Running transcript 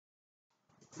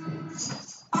I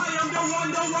am the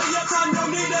one your time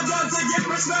don't need a gun to get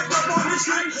respect up on the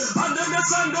street. Under the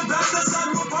sun, the best the sun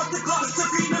will pop the clock to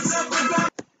feed himself and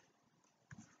back.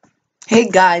 Hey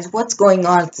guys, what's going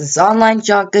on? It's this online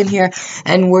shotgun here,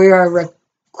 and we are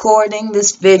recording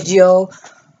this video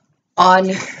on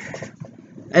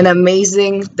an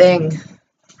amazing thing.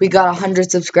 We got 100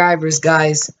 subscribers,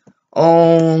 guys.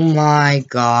 Oh my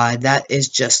god, that is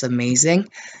just amazing.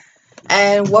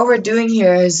 And what we're doing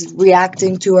here is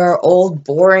reacting to our old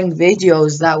boring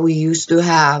videos that we used to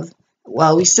have.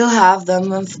 Well, we still have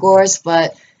them, of course,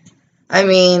 but I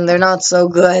mean, they're not so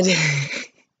good.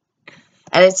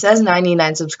 And it says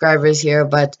 99 subscribers here,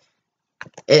 but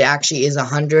it actually is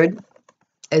 100,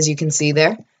 as you can see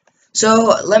there.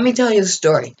 So, let me tell you the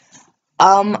story.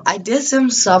 I did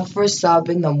some sub for sub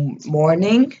in the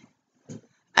morning,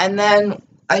 and then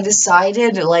I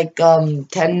decided, like,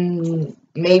 10,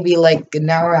 maybe like an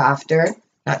hour after,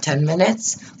 not 10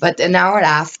 minutes, but an hour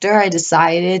after, I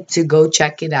decided to go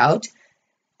check it out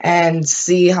and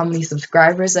see how many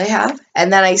subscribers I have,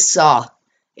 and then I saw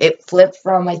it flipped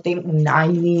from, I think,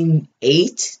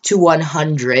 98 to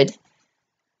 100.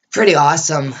 Pretty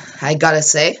awesome, I gotta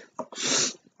say.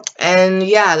 And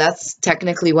yeah, that's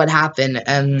technically what happened,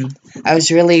 and I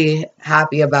was really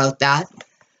happy about that.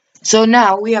 So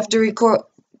now we have to record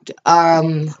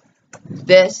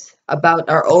this about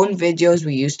our own videos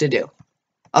we used to do.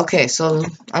 Okay, so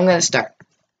I'm gonna start.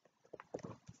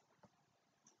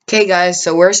 Okay guys,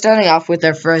 so we're starting off with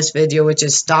our first video, which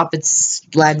is Stop Its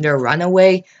Splendor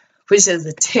Runaway, which is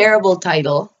a terrible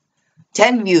title.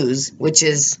 10 views, which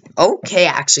is okay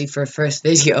actually for first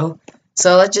video.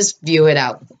 So let's just view it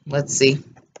out. Let's see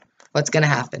what's gonna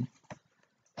happen.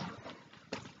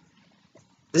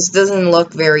 This doesn't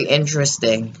look very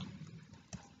interesting.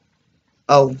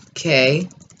 Okay.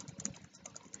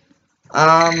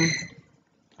 I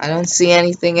don't see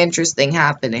anything interesting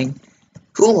happening.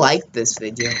 Who liked this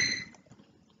video?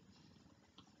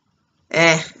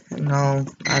 No,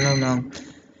 I don't know.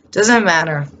 Doesn't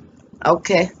matter.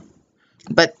 Okay.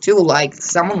 But 2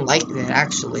 likes. Someone liked it,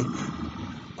 actually.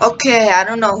 Okay, I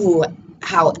don't know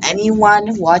how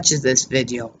anyone watches this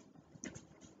video.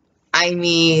 I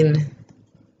mean,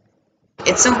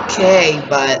 it's okay,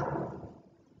 but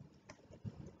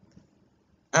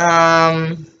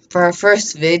for a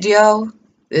first video,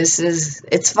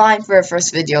 it's fine for a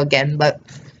first video again, but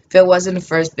if it wasn't a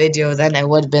first video, then I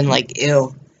would have been like,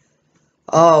 ew.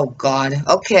 Oh god.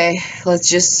 Okay, let's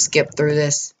just skip through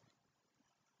this.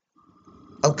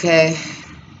 Okay.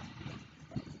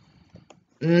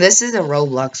 This is a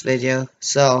Roblox video,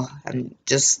 so I'm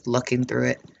just looking through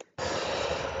it.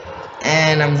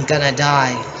 And I'm gonna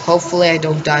die. Hopefully I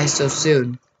don't die so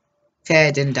soon. Okay,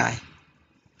 I didn't die.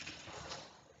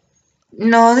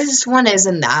 No, this one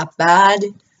isn't that bad.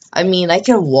 I mean, I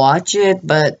can watch it,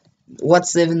 but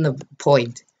what's even the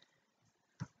point?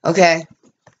 Okay.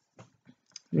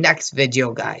 Next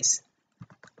video, guys.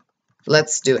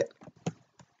 Let's do it.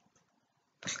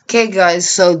 Okay, guys,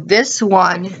 so this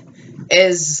one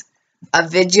is a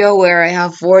video where I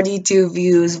have 42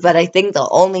 views, but I think the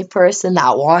only person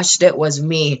that watched it was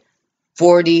me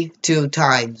 42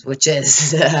 times, which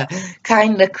is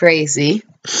kind of crazy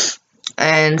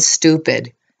and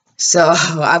stupid. So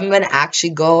I'm gonna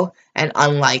actually go and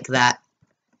unlike that,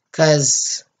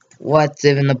 because what's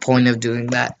even the point of doing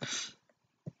that?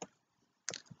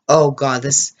 Oh god,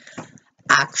 this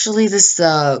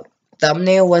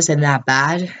thumbnail wasn't that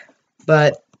bad,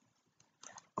 but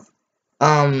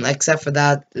except for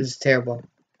that, it's terrible.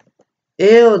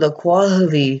 Ew, the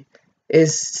quality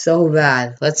is so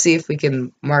bad. Let's see if we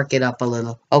can mark it up a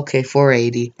little. Okay,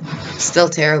 480. Still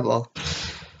terrible.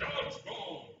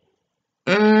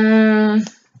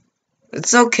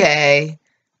 It's okay.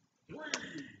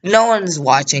 No one's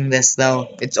watching this,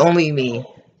 though. It's only me.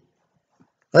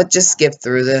 Let's just skip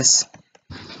through this.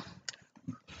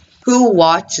 Who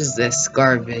watches this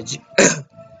garbage?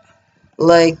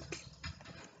 Like,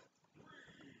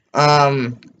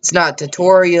 it's not a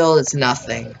tutorial, it's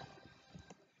nothing.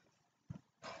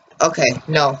 Okay,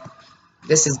 no.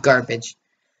 This is garbage.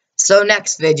 So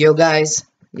next video, guys.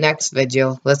 Next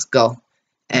video. Let's go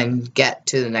and get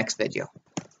to the next video.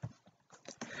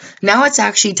 Now it's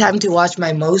actually time to watch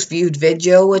my most viewed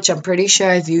video, which I'm pretty sure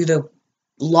I viewed a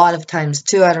lot of times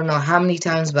too. I don't know how many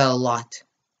times, but a lot.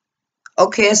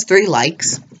 Okay, it's 3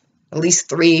 likes. At least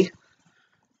 3.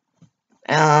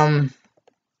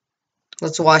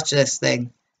 Let's watch this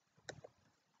thing.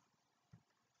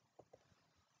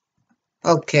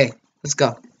 Okay, let's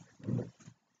go.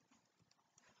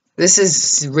 This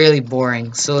is really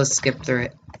boring, so let's skip through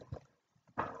it.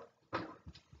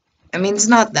 I mean, it's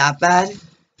not that bad.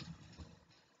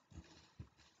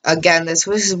 Again, this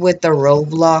was with the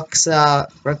Roblox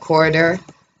recorder,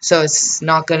 so it's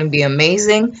not going to be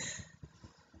amazing,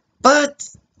 but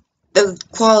the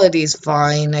quality's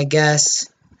fine, I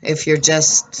guess, if you're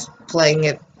just playing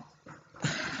it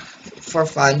for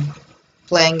fun,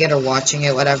 playing it or watching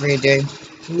it, whatever you're doing.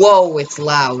 Whoa, it's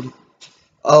loud.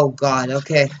 Oh god,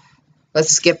 okay.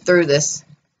 Let's skip through this,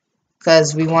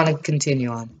 because we want to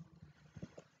continue on.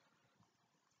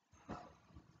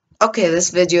 Okay, this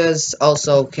video is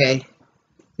also okay.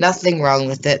 Nothing wrong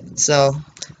with it, so...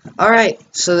 Alright,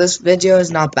 so this video is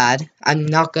not bad. I'm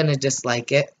not gonna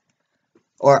dislike it,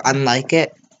 or unlike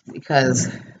it, because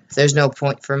there's no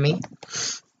point for me.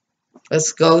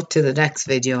 Let's go to the next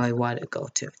video I want to go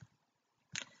to.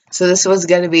 So this was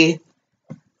gonna be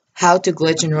how to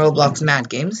glitch in Roblox Mad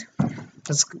Games.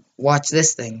 Let's watch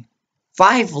this thing.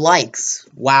 5 likes.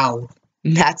 Wow,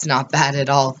 that's not bad at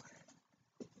all.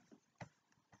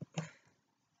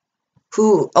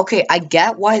 Okay, I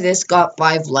get why this got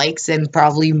 5 likes and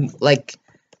probably like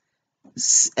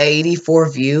 84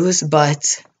 views,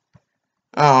 but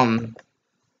I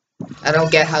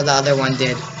don't get how the other one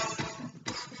did.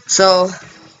 So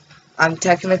I'm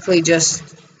technically just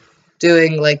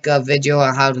doing like a video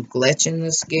on how to glitch in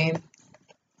this game.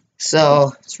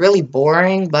 So it's really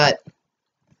boring, but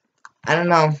I don't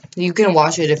know. You can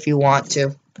watch it if you want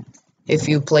to. If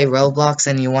you play Roblox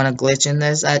and you want to glitch in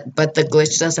this, but the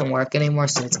glitch doesn't work anymore,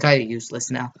 so it's kind of useless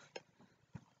now.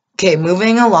 Okay,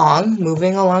 moving along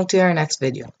to our next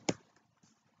video.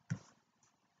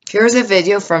 Here's a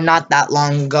video from not that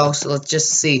long ago, so let's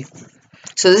just see.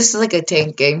 So this is like a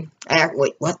tank game.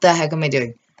 Wait, what the heck am I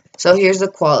doing? So here's the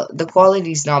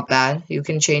quality's not bad. You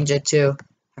can change it to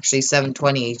actually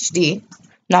 720 HD.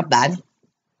 Not bad.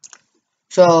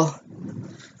 So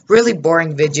really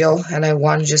boring video, and I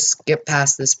want to just skip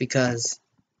past this because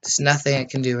there's nothing I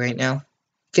can do right now.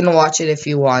 You can watch it if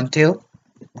you want to,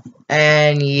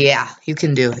 and yeah, you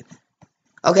can do it.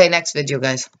 Okay, next video,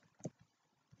 guys.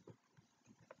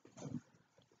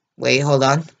 Wait, hold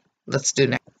on. Let's do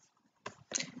next.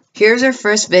 Here's our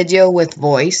first video with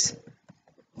voice.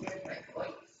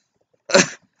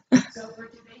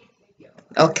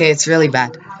 Okay, it's really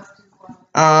bad.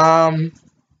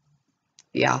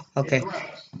 Yeah, okay.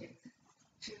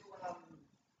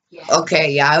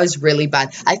 Okay, yeah, I was really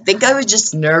bad. I think I was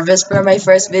just nervous for my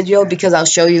first video because I'll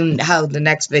show you how the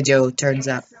next video turns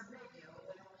out.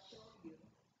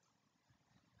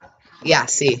 Yeah,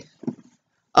 see.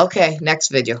 Okay, next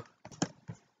video.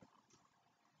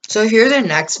 So here's the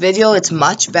next video. It's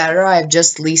much better. I'm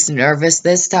just least nervous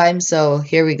this time, so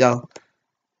here we go.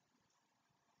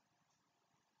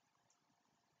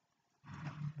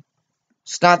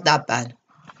 It's not that bad.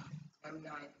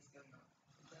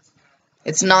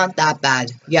 It's not that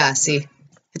bad. Yeah, see.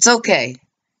 It's okay.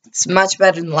 It's much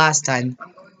better than last time.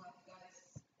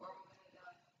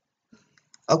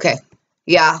 Okay.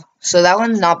 Yeah, so that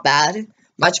one's not bad.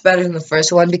 Much better than the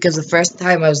first one because the first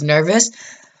time I was nervous.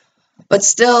 But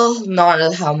still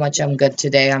not how much I'm good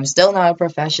today. I'm still not a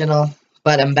professional,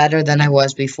 but I'm better than I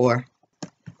was before.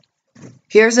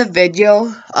 Here's a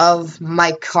video of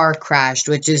my car crashed,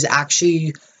 which is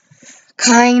actually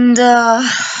kinda,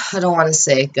 I don't want to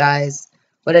say it, guys,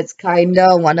 but it's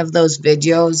kinda one of those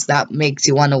videos that makes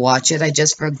you want to watch it. I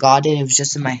just forgot it. It was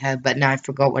just in my head, but now I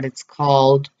forgot what it's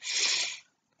called.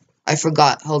 I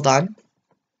forgot. Hold on.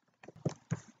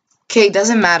 Okay,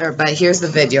 doesn't matter, but here's the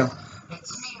video.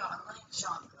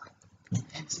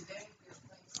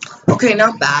 Okay,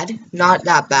 not bad. Not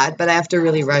that bad, but I have to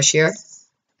really rush here.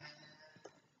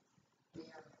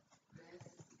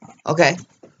 Okay.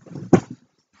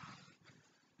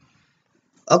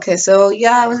 Okay, so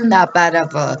yeah, I wasn't that bad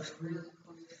of a...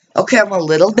 Okay, I'm a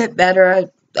little bit better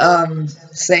at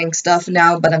saying stuff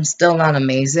now, but I'm still not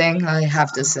amazing, I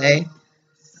have to say.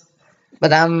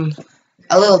 But I'm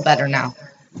a little better now.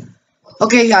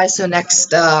 Okay, guys, so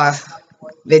next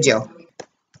video.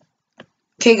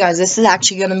 Okay, guys, this is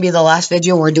actually going to be the last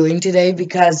video we're doing today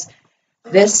because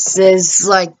this is,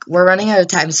 like, we're running out of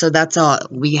time, so that's all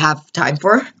we have time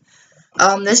for.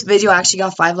 This video actually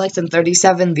got 5 likes and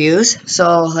 37 views,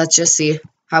 so let's just see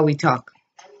how we talk.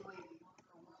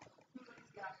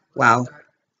 Wow.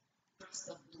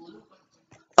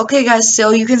 Okay, guys,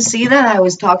 so you can see that I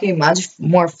was talking much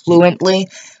more fluently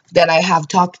than I have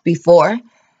talked before.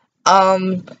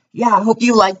 Yeah, I hope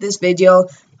you like this video.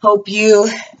 Hope you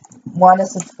want to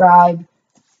subscribe.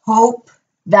 Hope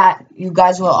that you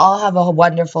guys will all have a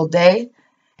wonderful day.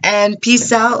 And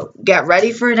peace out. Get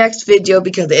ready for the next video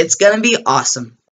because it's going to be awesome.